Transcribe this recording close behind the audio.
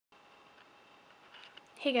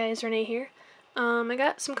Hey guys, Renee here. I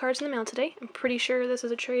got some cards in the mail today. I'm pretty sure this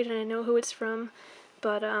is a trade and I know who it's from,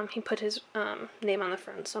 but he put his name on the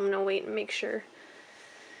front, so I'm gonna wait and make sure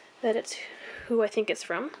that it's who I think it's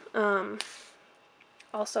from.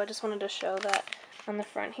 Also, I just wanted to show that on the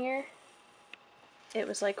front here, it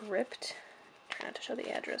was like ripped. Try not to show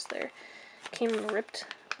the address there. It came ripped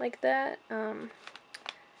like that.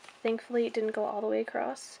 Thankfully, it didn't go all the way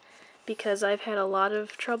across, because I've had a lot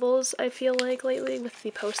of troubles, I feel like, lately with the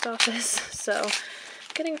post office, so I'm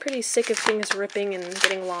getting pretty sick of things ripping and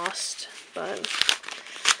getting lost, but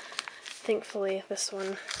thankfully this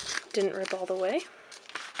one didn't rip all the way.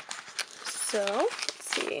 So,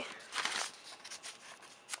 let's see.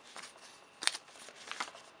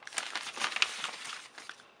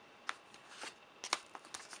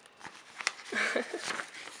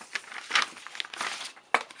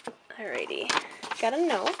 Alrighty, got a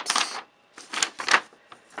note.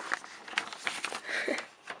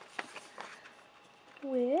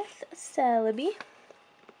 With a Celebi.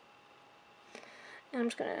 And I'm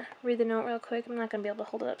just gonna read the note real quick. I'm not gonna be able to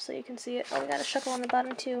hold it up so you can see it. Oh, we got a shuckle on the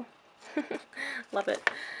bottom too. Love it.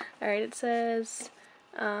 Alright, it says,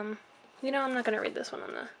 I'm not gonna read this one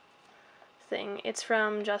on the thing. It's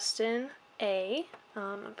from Justin A.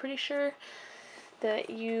 I'm pretty sure that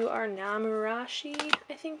you are Namurashi,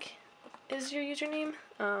 I think is your username.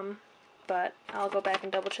 But I'll go back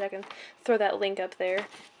and double check and throw that link up there.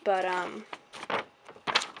 But,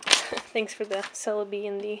 thanks for the Celebi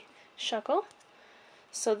and the shuckle.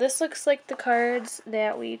 So this looks like the cards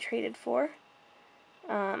that we traded for.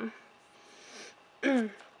 Got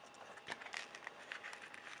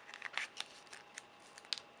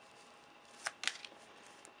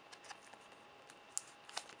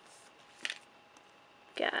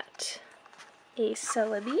a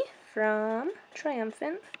Celebi from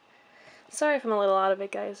Triumphant. Sorry if I'm a little out of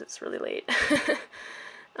it, guys. It's really late.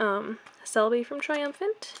 Celebi from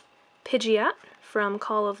Triumphant. Pidgeot from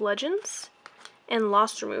Call of Legends. And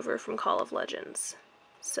Lost Remover from Call of Legends.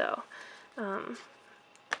 So, a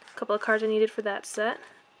couple of cards I needed for that set.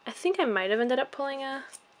 I think I might have ended up pulling a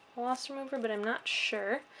Lost Remover, but I'm not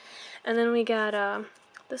sure. And then we got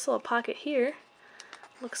this little pocket here.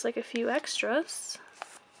 Looks like a few extras.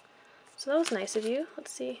 So that was nice of you.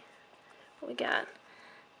 Let's see what we got.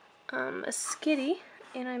 A Skitty,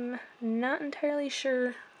 and I'm not entirely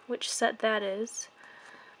sure which set that is.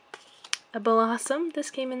 A Blossom. This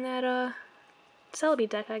came in that Celebi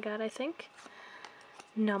deck I got, I think.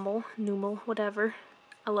 Numel, whatever.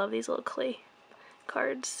 I love these little clay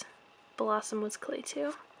cards. Blossom was clay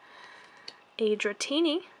too. A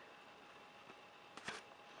Dratini.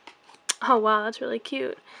 Oh wow, that's really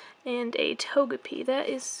cute. And a Togepi. That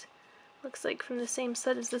is, looks like from the same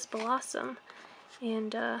set as this Blossom.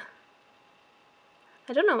 And I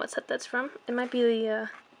don't know what set that's from. It might be the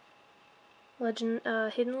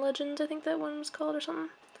Hidden Legends, I think that one was called, or something.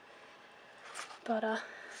 But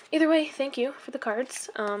either way, thank you for the cards.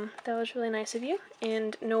 That was really nice of you,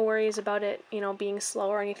 and no worries about it, being slow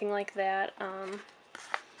or anything like that.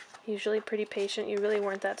 Usually pretty patient. You really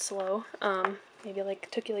weren't that slow. Maybe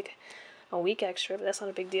took you like a week extra, but that's not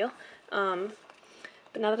a big deal. But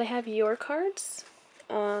now that I have your cards,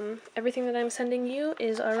 everything that I'm sending you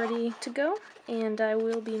is already to go, and I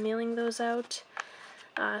will be mailing those out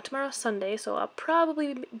tomorrow's Sunday, so I'll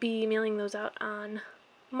probably be mailing those out on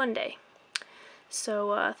Monday.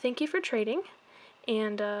 So thank you for trading,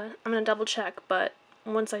 and I'm going to double check, but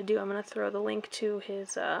once I do, I'm going to throw the link to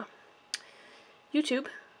his YouTube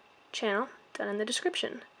channel down in the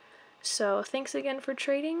description. So thanks again for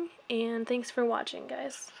trading, and thanks for watching,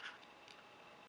 guys.